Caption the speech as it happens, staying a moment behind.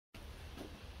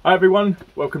Hi everyone,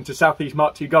 welcome to Southeast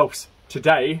Mk2 Golfs.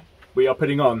 Today we are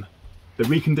putting on the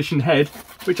reconditioned head,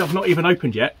 which I've not even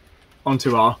opened yet,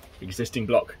 onto our existing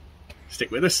block. Stick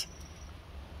with us.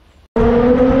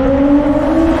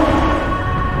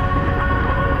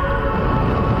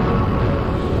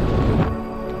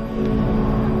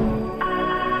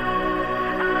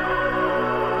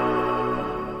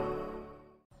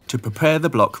 To prepare the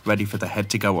block ready for the head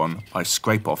to go on, I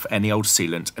scrape off any old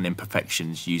sealant and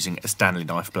imperfections using a Stanley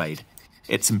knife blade.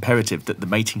 It's imperative that the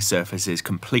mating surface is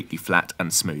completely flat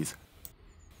and smooth.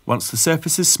 Once the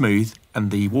surface is smooth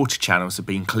and the water channels have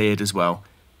been cleared as well,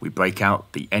 we break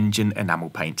out the engine enamel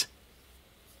paint.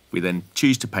 We then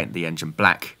choose to paint the engine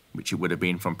black, which it would have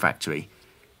been from factory.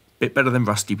 Bit better than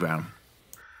rusty brown.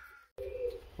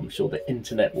 I'm sure the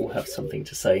internet will have something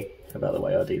to say about the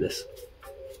way I do this.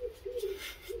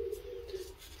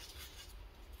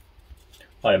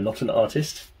 I am not an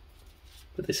artist,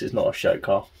 but this is not a show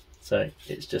car, so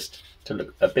it's just to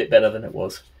look a bit better than it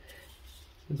was.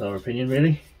 Is our opinion,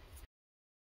 really?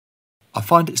 I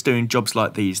find it's doing jobs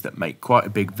like these that make quite a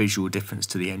big visual difference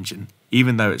to the engine.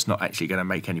 Even though it's not actually going to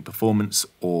make any performance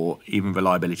or even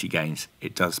reliability gains,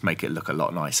 it does make it look a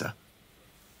lot nicer.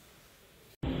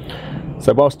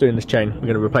 So whilst doing this chain, we're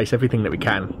going to replace everything that we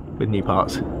can with new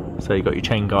parts. So you've got your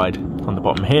chain guide on the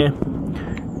bottom here,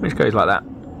 which goes like that.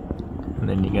 And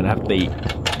then you're going to have the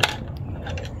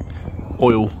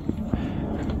oil.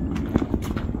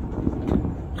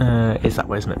 It's that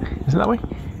way, isn't it? Is it that way?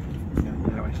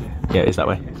 Yeah, it is that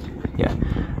way. Yeah,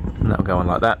 and that'll go on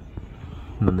like that,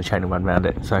 and then the chain will run around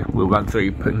it. So we'll run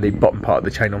through putting the bottom part of the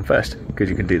chain on first, because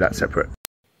you can do that separate.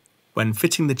 When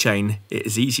fitting the chain, it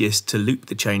is easiest to loop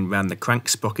the chain around the crank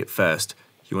sprocket first.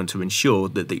 You want to ensure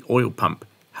that the oil pump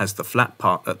has the flat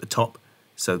part at the top,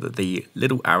 so that the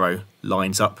little arrow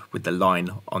lines up with the line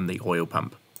on the oil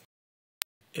pump.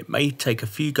 It may take a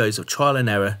few goes of trial and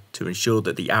error to ensure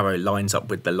that the arrow lines up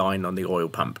with the line on the oil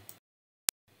pump.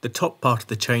 The top part of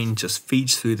the chain just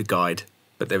feeds through the guide,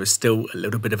 but there is still a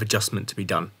little bit of adjustment to be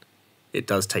done. It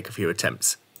does take a few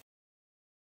attempts.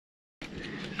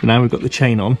 So now we've got the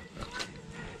chain on,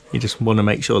 you just want to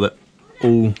make sure that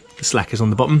all the slack is on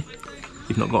the bottom.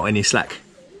 You've not got any slack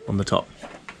on the top.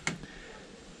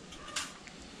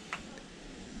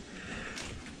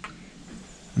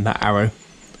 And that arrow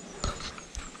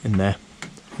in there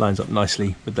lines up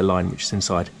nicely with the line which is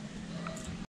inside.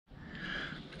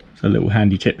 So a little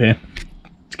handy tip here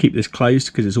to keep this closed,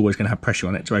 because it's always going to have pressure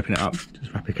on it. To open it up,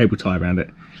 just wrap a cable tie around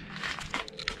it,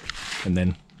 and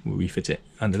then we'll refit it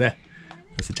under there.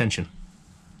 That's the tension.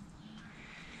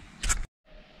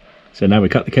 So now we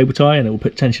cut the cable tie and it will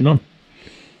put tension on.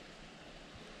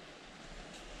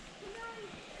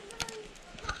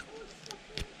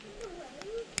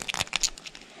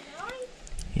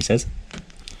 He says.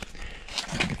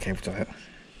 The cable tie.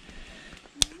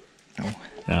 Oh.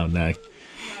 Oh no.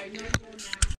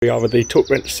 We are with the torque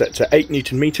wrench set to 8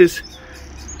 Newton meters.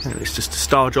 And it's just a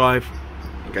star drive.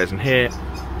 It goes in here.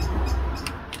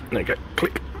 There you go,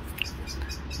 click.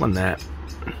 One there.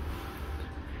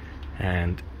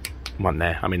 And one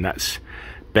there. I mean, that's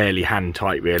barely hand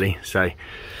tight really.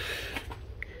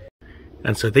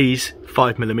 And so these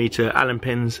 5mm Allen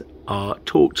pins are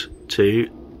torqued to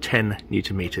 10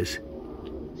 Newton meters.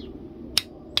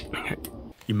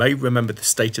 You may remember the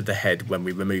state of the head when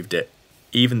we removed it.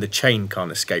 Even the chain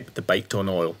can't escape the baked on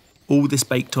oil. All this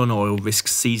baked on oil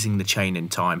risks seizing the chain in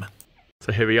time.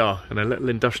 So here we are in a little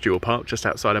industrial park just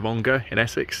outside of Ongar in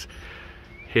Essex,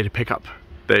 here to pick up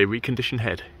the reconditioned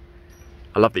head.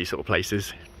 I love these sort of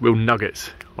places, real nuggets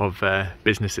of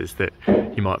businesses that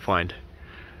you might find.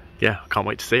 Yeah, I can't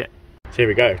wait to see it. So here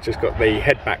we go, just got the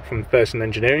head back from Thurston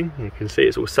Engineering. You can see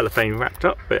it's all cellophane wrapped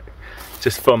up, but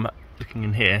just from looking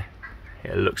in here,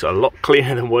 it looks a lot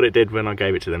cleaner than what it did when I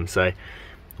gave it to them. So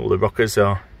all the rockers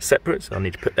are separate, so I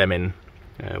need to put them in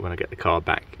when I get the car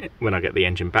back, when I get the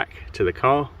engine back to the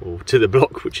car, or to the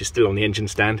block, which is still on the engine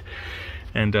stand.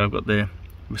 And I've got the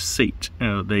receipt,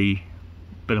 the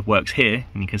bit of works here,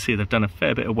 and you can see they've done a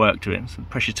fair bit of work to it. So the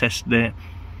pressure test there,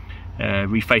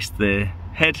 refaced the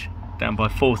head down by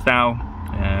 4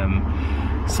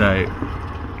 thou. So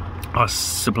I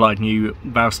supplied new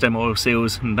valve stem oil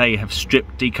seals, and they have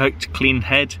stripped, decoked, cleaned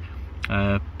head,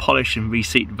 polished and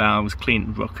reseat valves,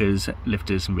 cleaned rockers,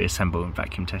 lifters, and reassembled and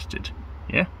vacuum tested.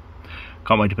 Yeah,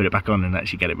 can't wait to put it back on and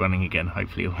actually get it running again.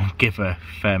 Hopefully it'll give a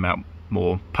fair amount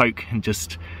more poke and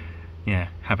just, yeah,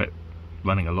 have it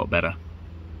running a lot better.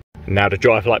 Now to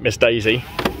drive like Miss Daisy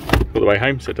all the way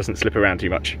home so it doesn't slip around too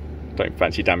much. Don't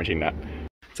fancy damaging that.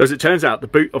 So as it turns out, the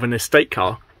boot of an estate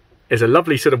car is a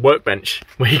lovely sort of workbench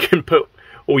where you can put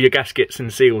all your gaskets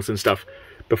and seals and stuff.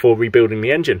 before rebuilding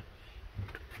the engine.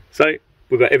 So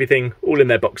we've got everything all in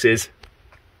their boxes.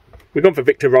 We've gone for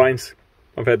Victor Rhines.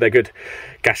 I've heard they're good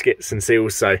gaskets and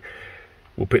seals, so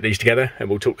we'll put these together and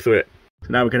we'll talk through it.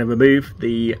 So now we're going to remove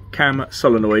the cam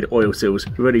solenoid oil seals.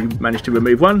 We've already managed to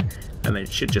remove one, and they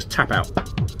should just tap out.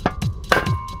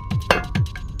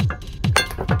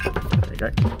 There you go.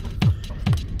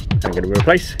 I'm going to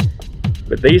replace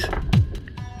with these,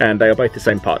 and they are both the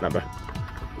same part number.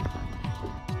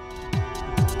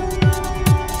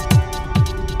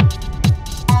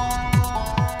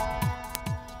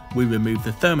 We remove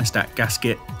the thermostat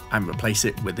gasket and replace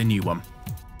it with a new one.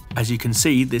 As you can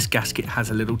see, this gasket has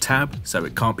a little tab, so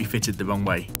it can't be fitted the wrong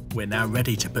way. We're now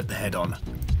ready to put the head on.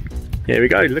 Here we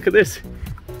go, look at this.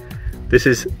 This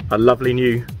is a lovely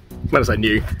new, well I say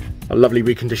new, a lovely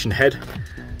reconditioned head.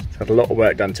 It's had a lot of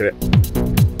work done to it.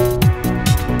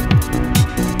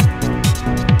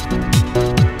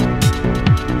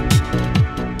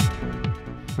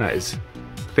 That is a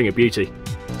thing of beauty.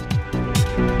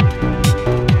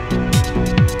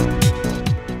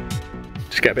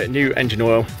 Just get a bit of new engine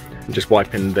oil and just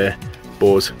wipe in the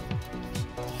bores.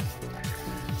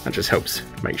 That just helps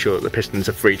make sure that the pistons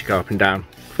are free to go up and down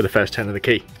for the first turn of the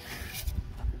key.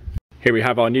 Here we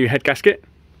have our new head gasket.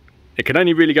 It can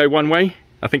only really go one way.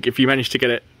 I think if you manage to get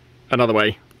it another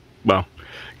way, well,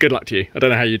 good luck to you. I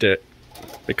don't know how you do it,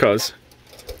 because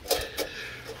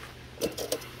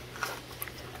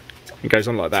it goes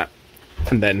on like that,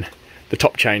 and then the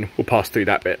top chain will pass through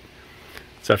that bit.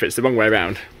 So if it's the wrong way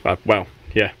around, well,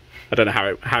 yeah, I don't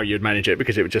know how you'd manage it,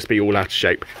 because it would just be all out of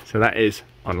shape. So that is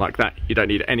on like that. You don't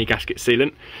need any gasket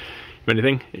sealant or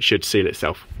anything. It should seal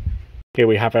itself. Here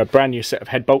we have a brand new set of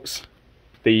head bolts.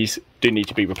 These do need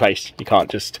to be replaced. You can't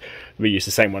just reuse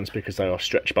the same ones because they are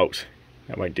stretch bolts.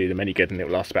 That won't do them any good, and it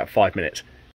will last about 5 minutes.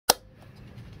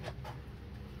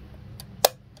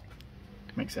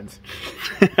 Makes sense.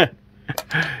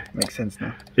 Makes sense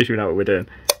now. At least we know what we're doing.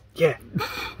 Yeah.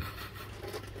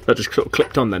 That just sort of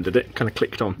clicked on then, did it? Kind of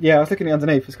clicked on. Yeah, I was looking at it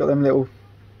underneath. It's got them little...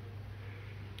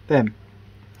 them.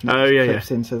 Oh yeah, yeah.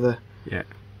 Clips into the... Yeah.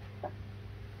 It's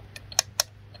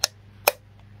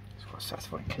quite a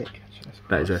satisfying click, actually.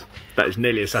 That is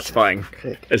nearly as satisfying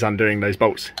click as undoing those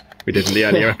bolts we did in the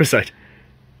earlier episode.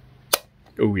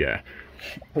 Oh yeah.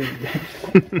 Oh, yeah.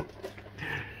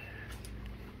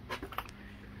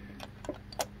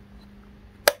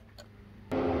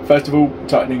 First of all,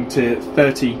 tightening to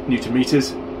 30 Newton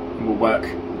meters, and we'll work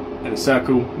in a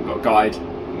circle. We've got a guide,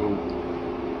 and we'll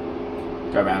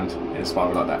go around in a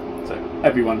spiral like that. So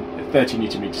everyone at 30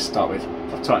 Newton meters to start with.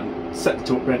 I've tightened, set the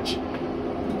torque wrench.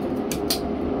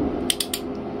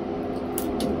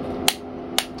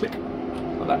 Click,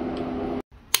 like that.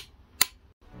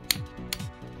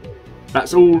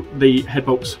 That's all the head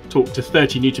bolts torqued to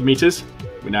 30 Newton meters.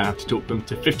 We now have to torque them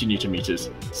to 50 Newton meters.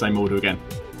 Same order again.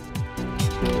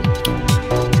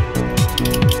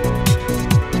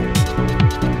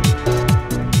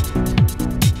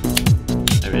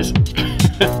 There it is.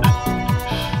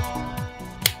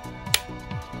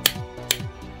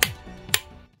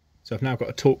 So I've now got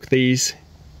to torque these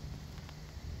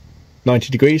 90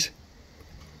 degrees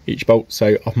each bolt.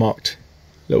 So I've marked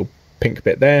a little pink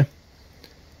bit there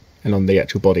and on the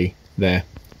actual body there.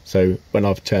 So when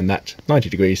I've turned that 90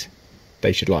 degrees,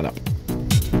 they should line up.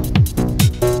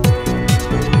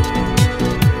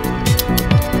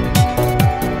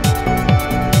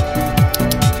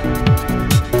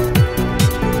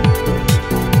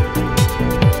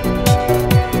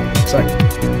 So,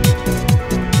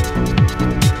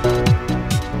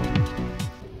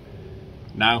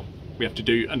 now we have to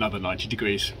do another 90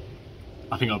 degrees.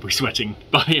 I think I'll be sweating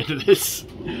by the end of this.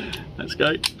 Let's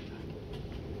go.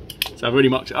 So I've already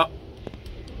marked it up.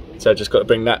 So I've just got to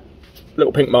bring that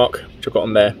little pink mark, which I've got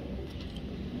on there,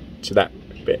 to that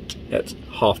bit at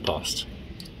half past.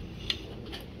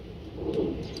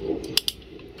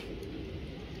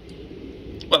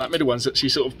 Well, that middle one's actually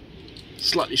sort of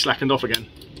slightly slackened off again,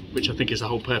 which I think is the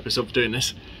whole purpose of doing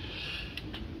this.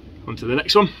 On to the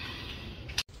next one.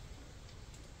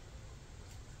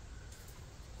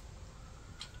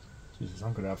 Jesus,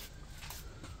 I'm gonna have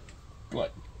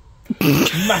like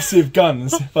massive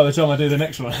guns by the time I do the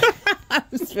next one. I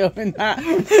was filming that.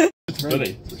 It's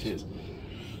funny, that's what she is.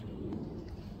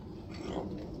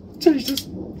 Jesus.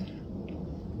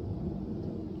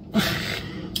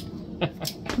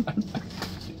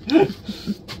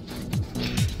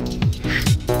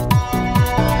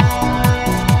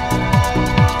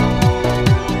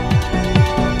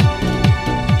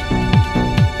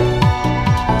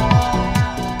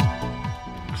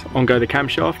 On go the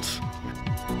camshafts.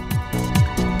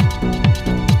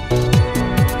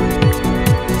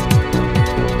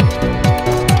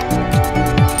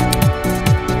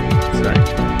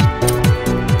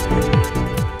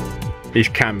 these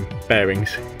cam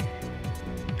bearings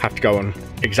have to go on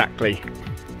exactly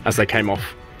as they came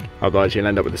off, otherwise you'll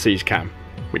end up with a seized cam,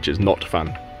 which is not fun.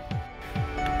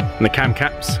 And the cam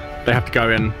caps, they have to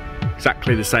go in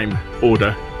exactly the same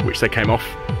order which they came off,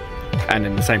 and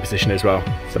in the same position as well,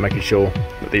 so making sure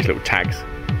that these little tags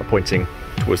are pointing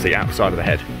towards the outside of the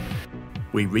head.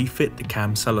 We refit the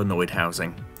cam solenoid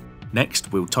housing.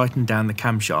 Next, we'll tighten down the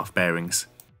camshaft bearings.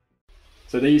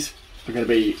 So these are going to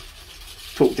be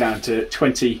torqued down to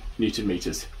 20 Newton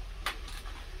meters,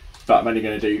 but I'm only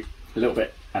going to do a little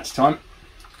bit at a time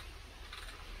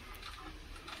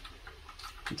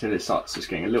until it starts just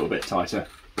getting a little bit tighter,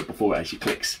 but before it actually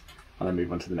clicks, I'll then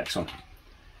move on to the next one.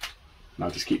 And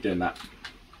I'll just keep doing that.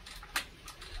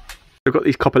 I've got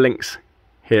these copper links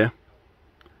here.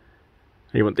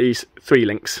 You want these 3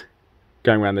 links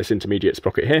going around this intermediate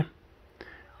sprocket here,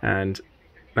 and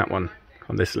that one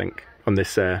on this link, on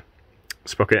this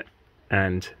sprocket,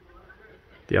 and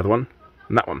the other one,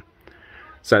 and that one.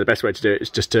 So the best way to do it is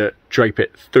just to drape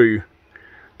it through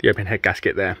the open head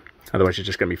gasket there, otherwise you're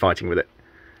just going to be fighting with it,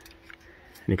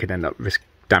 and you could end up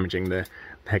damaging the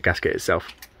head gasket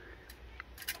itself.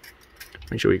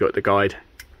 Make sure you got the guide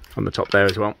on the top there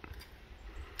as well,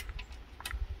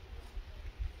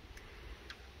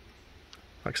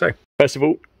 like so. First of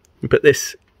all, you put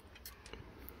this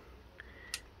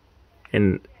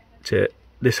into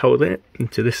this hole there,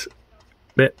 into this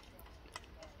bit,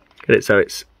 get it so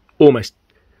it's almost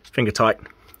finger tight,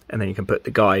 and then you can put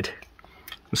the guide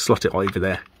and slot it over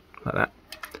there like that,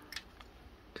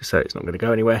 just so it's not going to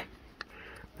go anywhere,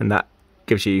 and that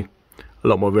gives you a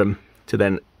lot more room to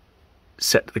then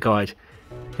set the guide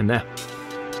in there.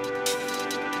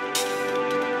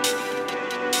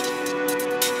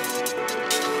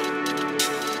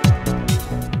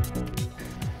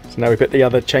 So now we put the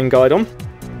other chain guide on.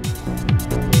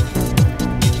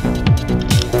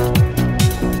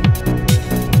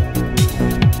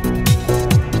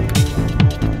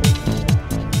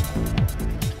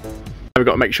 We've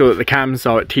got to make sure that the cams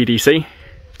are at TDC.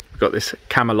 We've got this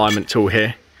cam alignment tool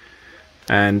here,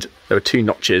 and there are 2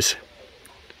 notches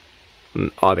on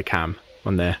either cam,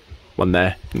 one there, and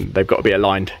they've got to be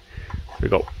aligned. We've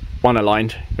got one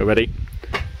aligned already.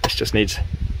 This just needs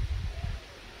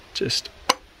just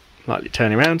lightly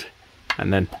turning around,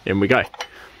 and then in we go.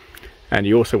 And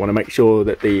you also want to make sure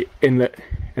that the inlet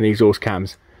and the exhaust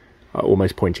cams are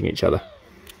almost pointing each other.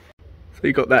 So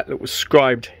you've got that little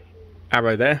scribed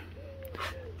arrow there,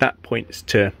 that points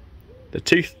to the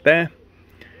tooth there,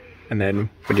 and then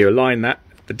when you align that,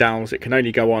 the dowels, it can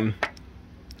only go on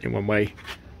in one way,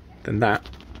 then that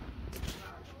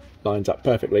lines up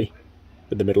perfectly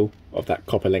with the middle of that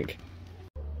copper link.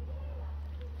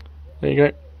 There you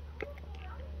go.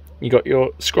 You got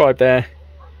your scribe there,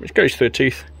 which goes through a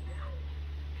tooth,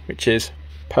 which is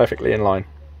perfectly in line.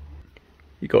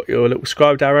 You got your little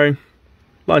scribed arrow,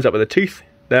 lines up with a tooth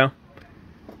there,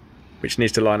 which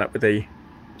needs to line up with the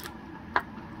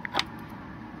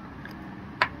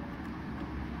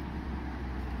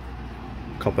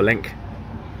copper link,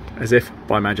 as if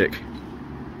by magic.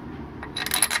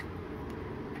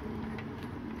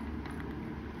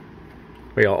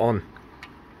 We are on.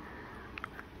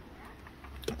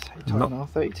 That's how you tighten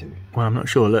R32. Well, I'm not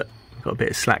sure. Look, got a bit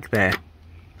of slack there.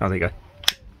 Oh, there you go.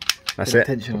 That's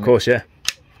it. Of course, yeah.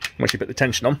 Once you put the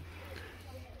tension on,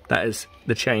 that is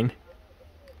the chain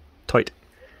tight.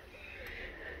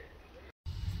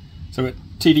 So at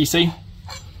TDC,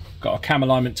 got our cam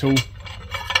alignment tool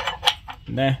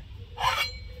in there.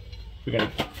 We're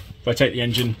going to rotate the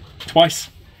engine twice,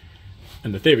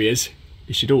 and the theory is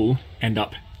it should all end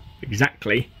up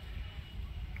exactly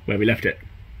where we left it.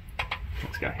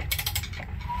 Let's go.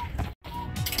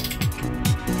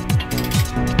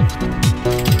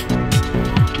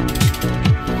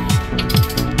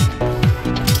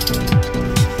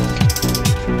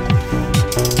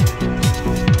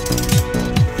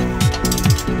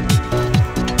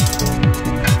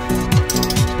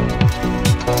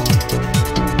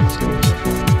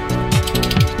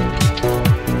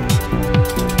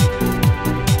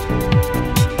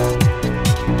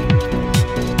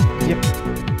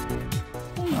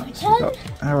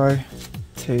 Arrow,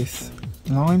 tooth,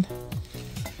 line,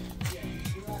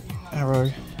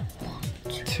 arrow,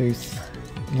 tooth,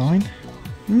 line.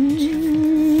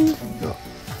 Got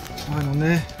line on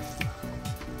there.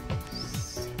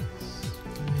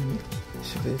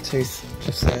 Should be a tooth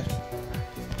just there.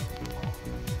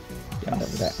 Yeah,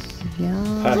 with that.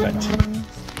 Yeah.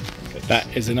 Perfect. That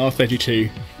is an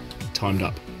R32 timed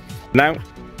up. Now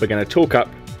we're going to torque up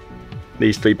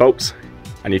these 3 bolts,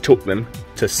 and you torque them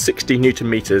to 60 Newton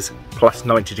meters plus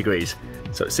 90 degrees.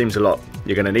 So it seems a lot.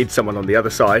 You're going to need someone on the other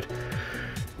side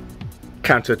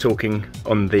counter torquing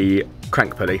on the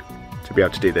crank pulley to be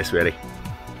able to do this really.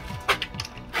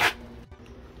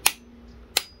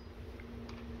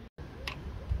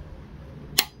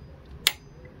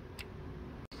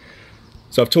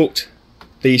 So I've torqued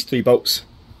these 3 bolts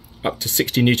up to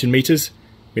 60 Newton meters.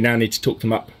 We now need to torque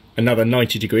them up another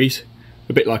 90 degrees,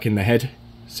 a bit like in the head.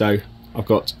 So I've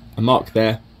got a mark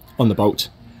there on the bolt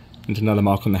and another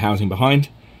mark on the housing behind.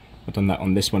 I've done that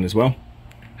on this one as well.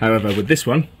 However, with this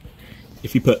one,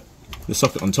 if you put the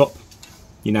socket on top,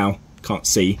 you now can't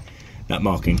see that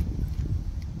marking.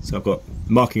 So I've got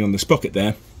marking on the sprocket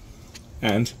there,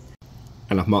 and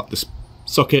I've marked the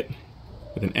socket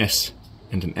with an S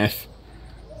and an F.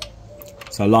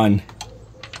 So I line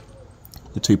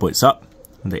the 2 points up,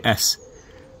 and the S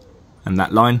and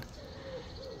that line,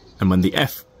 and when the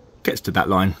F gets to that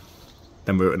line,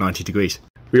 then we're at 90 degrees.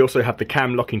 We also have the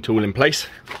cam locking tool in place,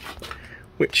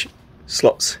 which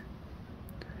slots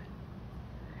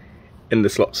in the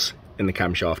slots in the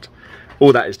camshaft.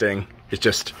 All that is doing is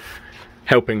just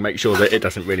helping make sure that it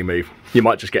doesn't really move. You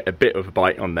might just get a bit of a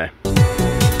bite on there.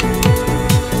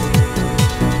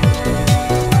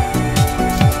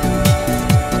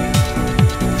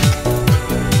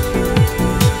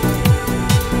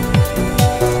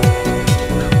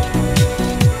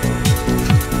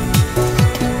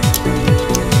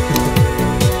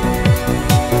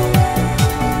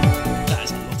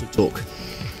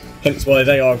 Hence why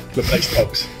they are replaced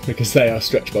bolts, because they are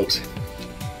stretch bolts.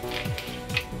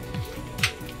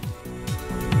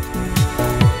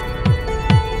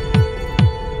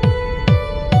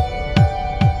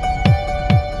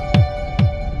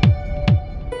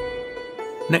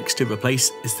 Next to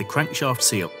replace is the crankshaft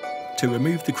seal. To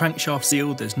remove the crankshaft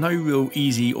seal, there's no real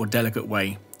easy or delicate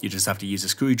way. You just have to use a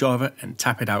screwdriver and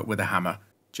tap it out with a hammer.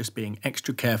 Just being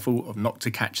extra careful of not to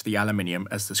catch the aluminium,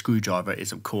 as the screwdriver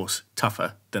is of course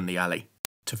tougher than the alley.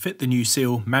 To fit the new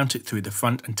seal, mount it through the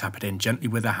front and tap it in gently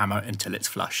with a hammer until it's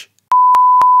flush.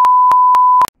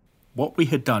 What we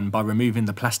had done by removing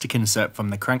the plastic insert from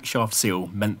the crankshaft seal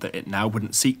meant that it now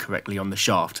wouldn't seat correctly on the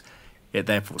shaft. It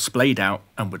therefore splayed out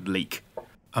and would leak.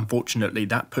 Unfortunately,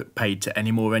 that put paid to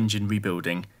any more engine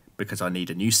rebuilding, because I need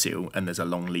a new seal and there's a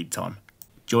long lead time.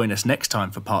 Join us next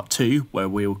time for part 2, where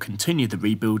we'll continue the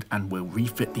rebuild and we'll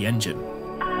refit the engine.